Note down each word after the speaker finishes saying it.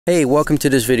Hey, welcome to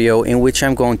this video in which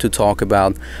I'm going to talk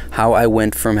about how I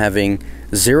went from having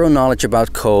zero knowledge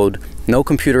about code, no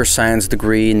computer science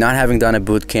degree, not having done a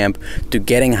boot camp, to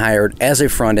getting hired as a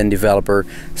front-end developer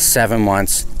 7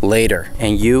 months later.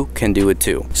 And you can do it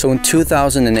too. So in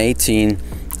 2018,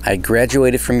 I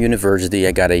graduated from university.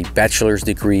 I got a bachelor's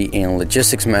degree in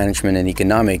logistics management and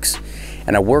economics,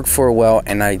 and I worked for a while,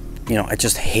 and I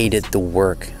just hated the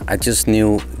work. I just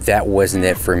knew that wasn't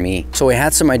it for me. So I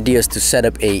had some ideas to set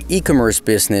up a e-commerce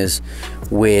business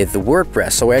with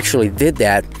WordPress. So I actually did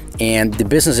that, and the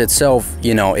business itself,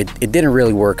 it didn't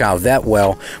really work out that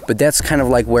well, but that's kind of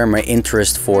like where my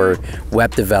interest for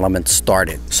web development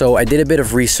started. So I did a bit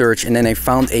of research, and then I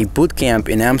found a boot camp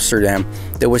in Amsterdam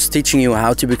that was teaching you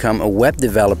how to become a web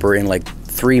developer in like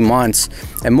 3 months,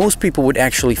 and most people would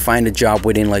actually find a job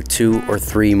within like 2 or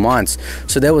 3 months.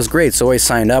 So that was great, so I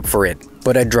signed up for it,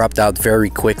 but I dropped out very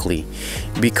quickly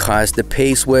because the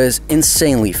pace was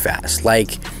insanely fast.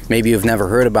 Like, maybe you've never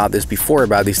heard about this before,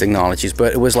 about these technologies,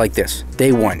 but it was like this: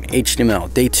 day 1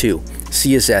 HTML, day 2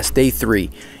 CSS, day 3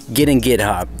 Git and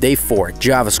GitHub, day 4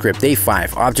 JavaScript, day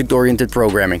 5 object-oriented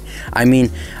programming. I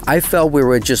mean, I felt we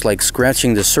were just like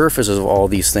scratching the surface of all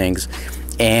these things.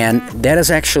 And that is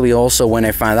actually also when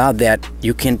I found out that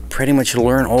you can pretty much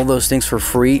learn all those things for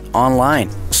free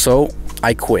online. So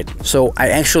I quit. So I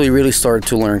actually really started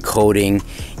to learn coding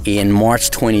in March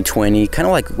 2020, kind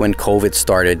of like when COVID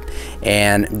started,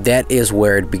 and that is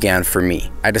where it began for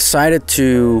me. I decided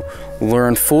to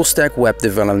learn full stack web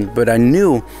development, but I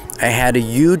knew I had a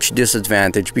huge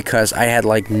disadvantage because I had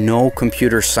like no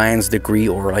computer science degree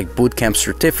or like bootcamp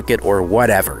certificate or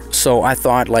whatever. So I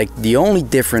thought like the only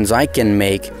difference I can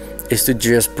make is to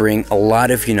just bring a lot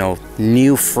of,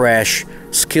 new, fresh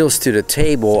skills to the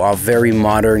table of very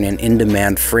modern and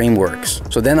in-demand frameworks.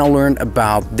 So then I learned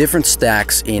about different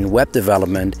stacks in web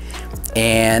development,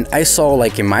 and I saw,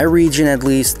 like in my region at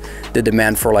least, the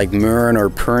demand for like MERN or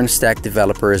PERN stack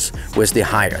developers was the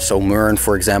highest. So MERN,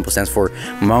 for example, stands for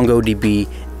MongoDB,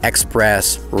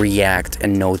 Express, React,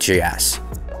 and Node.js.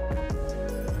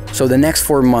 So the next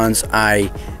 4 months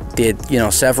I did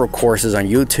several courses on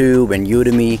YouTube and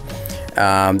Udemy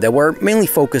that were mainly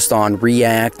focused on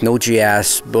React,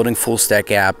 Node.js, building full stack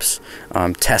apps,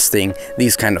 testing,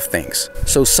 these kind of things.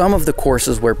 So some of the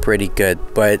courses were pretty good,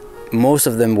 but most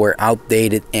of them were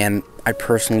outdated, and I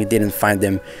personally didn't find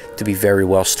them to be very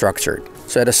well structured.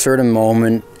 So at a certain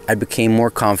moment, I became more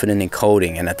confident in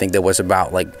coding, and I think that was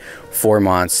about like 4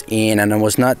 months in, and I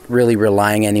was not really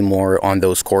relying anymore on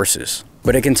those courses.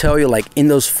 But I can tell you, like in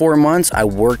those 4 months, I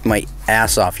worked my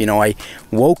ass off. I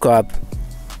woke up,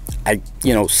 I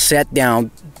sat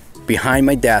down behind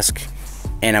my desk,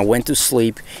 and I went to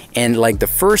sleep. And like the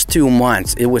first 2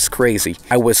 months, it was crazy.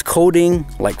 I was coding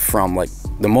like from like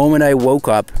the moment I woke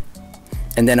up,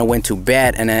 and then I went to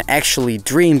bed, and I actually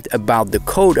dreamed about the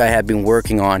code I had been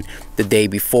working on the day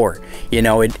before.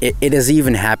 It has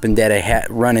even happened that I had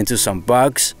run into some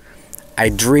bugs. I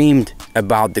dreamed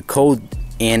about the code,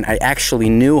 and I actually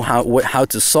knew how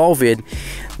to solve it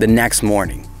the next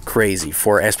morning. Crazy,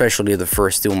 for especially the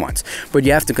first 2 months. But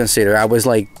you have to consider, I was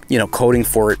like coding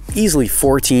for easily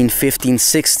 14, 15,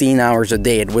 16 hours a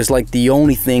day. It was like the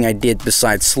only thing I did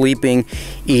besides sleeping,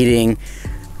 eating,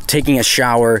 taking a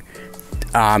shower,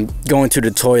 going to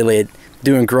the toilet,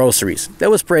 doing groceries. That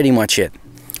was pretty much it.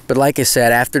 But like I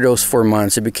said, after those 4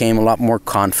 months, I became a lot more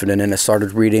confident, and I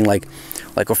started reading like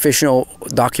official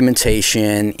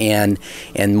documentation and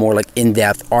more like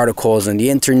in-depth articles on the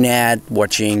internet,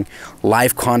 watching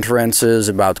live conferences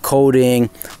about coding,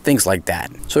 things like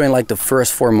that. So in like the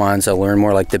first 4 months, I learned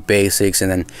more like the basics,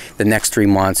 and then the next 3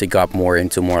 months, it got more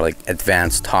into more like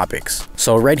advanced topics.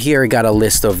 So right here, I got a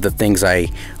list of the things I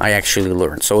actually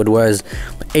learned. So it was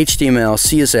HTML,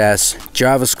 CSS,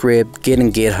 JavaScript, Git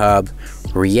and GitHub,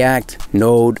 React,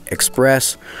 Node,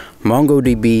 Express,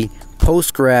 MongoDB,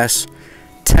 Postgres,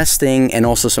 testing, and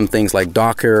also some things like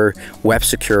Docker, web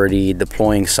security,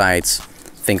 deploying sites,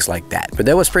 things like that. But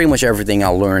that was pretty much everything I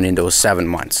learned in those 7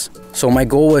 months. So my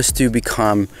goal was to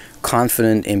become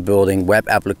confident in building web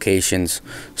applications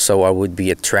so I would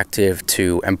be attractive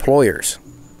to employers.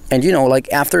 And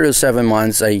like after those 7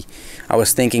 months, I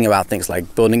was thinking about things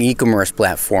like building e-commerce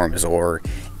platforms or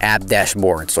app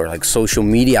dashboards or like social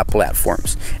media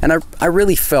platforms. And I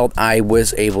really felt I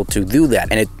was able to do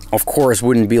that. And it, of course,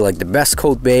 wouldn't be like the best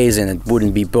code base, and it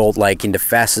wouldn't be built like in the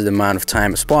fastest amount of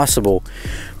time as possible,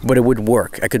 but it would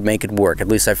work. I could make it work. At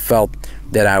least I felt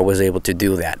that I was able to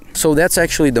do that. So that's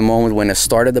actually the moment when I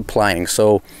started applying.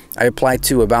 So I applied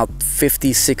to about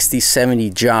 50, 60, 70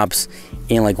 jobs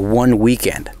in like one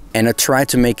weekend. And I tried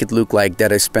to make it look like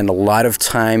that I spent a lot of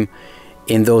time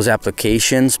in those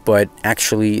applications, but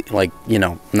actually, like, you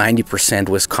know, 90%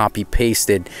 was copy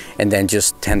pasted, and then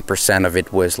just 10% of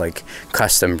it was like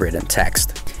custom written text.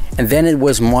 And then it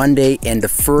was Monday, and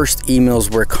the first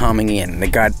emails were coming in. They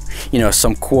got, you know,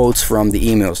 some quotes from the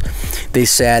emails. They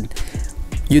said,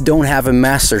 "You don't have a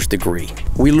master's degree.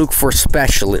 We look for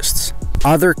specialists.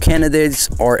 Other candidates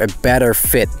are a better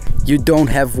fit. You don't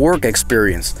have work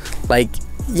experience." Like,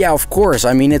 yeah, of course.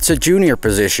 I mean, it's a junior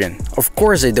position. Of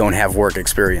course they don't have work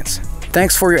experience.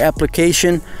 "Thanks for your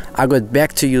application. I'll get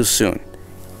back to you soon."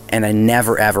 And I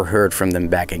never ever heard from them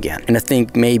back again. And I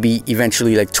think maybe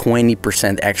eventually like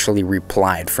 20% actually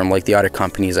replied. From like the other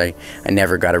companies, I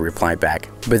never got a reply back.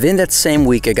 But in that same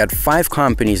week, I got 5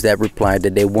 companies that replied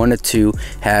that they wanted to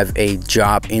have a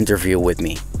job interview with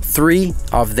me. 3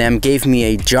 of them gave me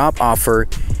a job offer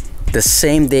the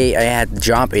same day I had the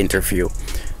job interview.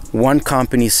 One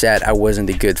company said I wasn't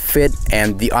a good fit,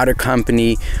 and the other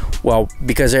company, well,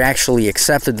 because I actually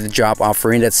accepted the job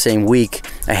offer in that same week,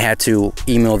 I had to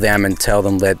email them and tell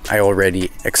them that I already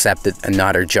accepted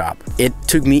another job. It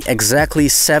took me exactly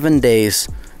 7 days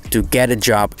to get a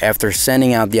job after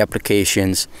sending out the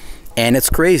applications. And it's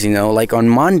crazy, you know, like on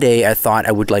Monday I thought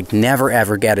I would like never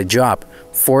ever get a job.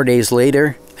 4 days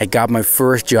later, I got my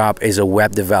first job as a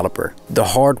web developer. The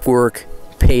hard work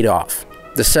paid off.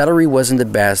 The salary wasn't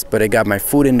the best, but I got my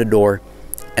foot in the door,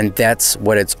 and that's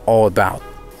what it's all about.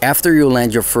 After you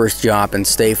land your first job and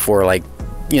stay for like,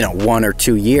 you know, 1 or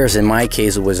 2 years, in my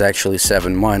case it was actually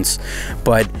 7 months,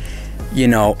 but you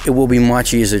know, it will be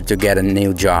much easier to get a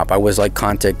new job. I was like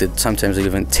contacted sometimes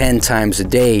even 10 times a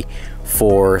day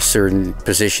for certain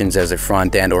positions as a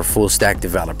front-end or full-stack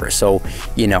developer. So,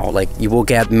 you know, like you will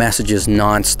get messages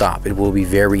non-stop. It will be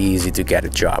very easy to get a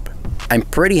job. I'm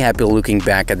pretty happy looking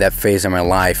back at that phase of my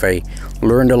life. I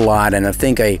learned a lot, and I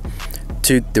think I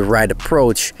took the right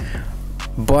approach.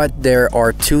 But there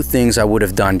are 2 things I would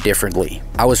have done differently.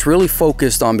 I was really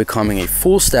focused on becoming a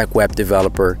full-stack web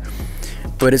developer,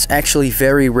 but it's actually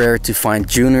very rare to find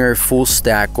junior full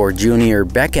stack or junior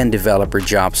backend developer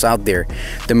jobs out there.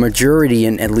 The majority,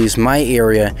 in at least my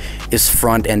area, is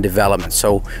front-end development.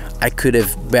 So I could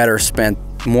have better spent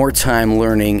more time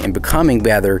learning and becoming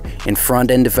better in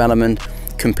front-end development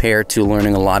compared to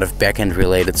learning a lot of backend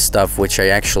related stuff, which I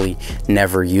actually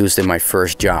never used in my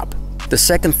first job. The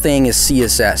second thing is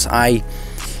CSS. I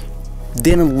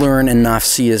didn't learn enough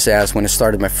CSS when I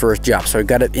started my first job, so I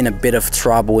got in a bit of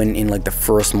trouble in like the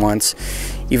first months.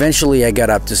 Eventually I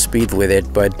got up to speed with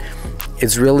it, but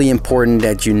it's really important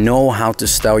that you know how to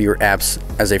style your apps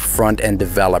as a front-end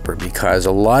developer, because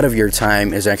a lot of your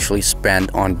time is actually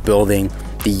spent on building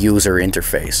the user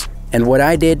interface. And what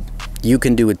I did, you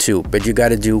can do it too, but you got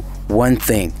to do one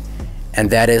thing, and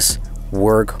that is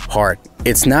work hard.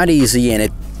 It's not easy, and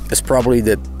it is probably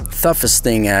the toughest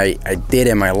thing I did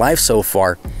in my life so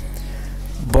far,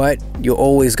 but you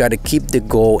always got to keep the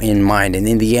goal in mind, and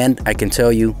in the end I can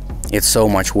tell you it's so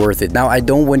much worth it. Now, I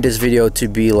don't want this video to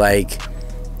be like,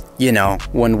 you know,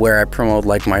 one where I promote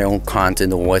like my own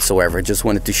content or whatsoever. I just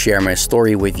wanted to share my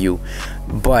story with you.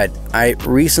 But I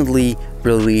recently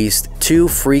released 2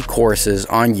 free courses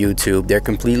on YouTube. They're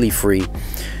completely free.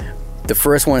 The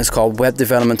first one is called Web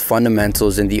Development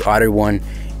Fundamentals, and the other one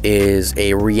is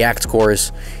a React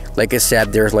course. Like I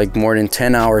said, there's like more than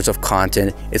 10 hours of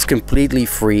content. It's completely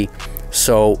free.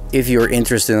 So if you're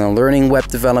interested in learning web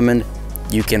development,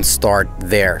 you can start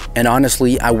there. And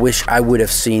honestly, I wish I would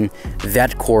have seen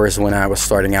that course when I was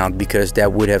starting out, because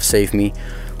that would have saved me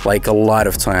like a lot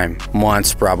of time,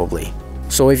 months probably.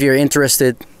 So if you're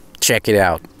interested, check it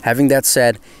out. Having that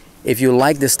said, if you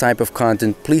like this type of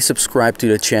content, please subscribe to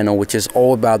the channel, which is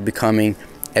all about becoming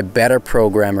a better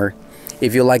programmer.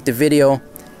 If you like the video,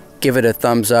 give it a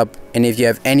thumbs up, and if you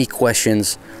have any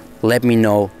questions, let me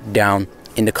know down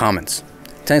in the comments.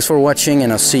 Thanks for watching,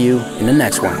 and I'll see you in the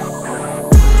next one.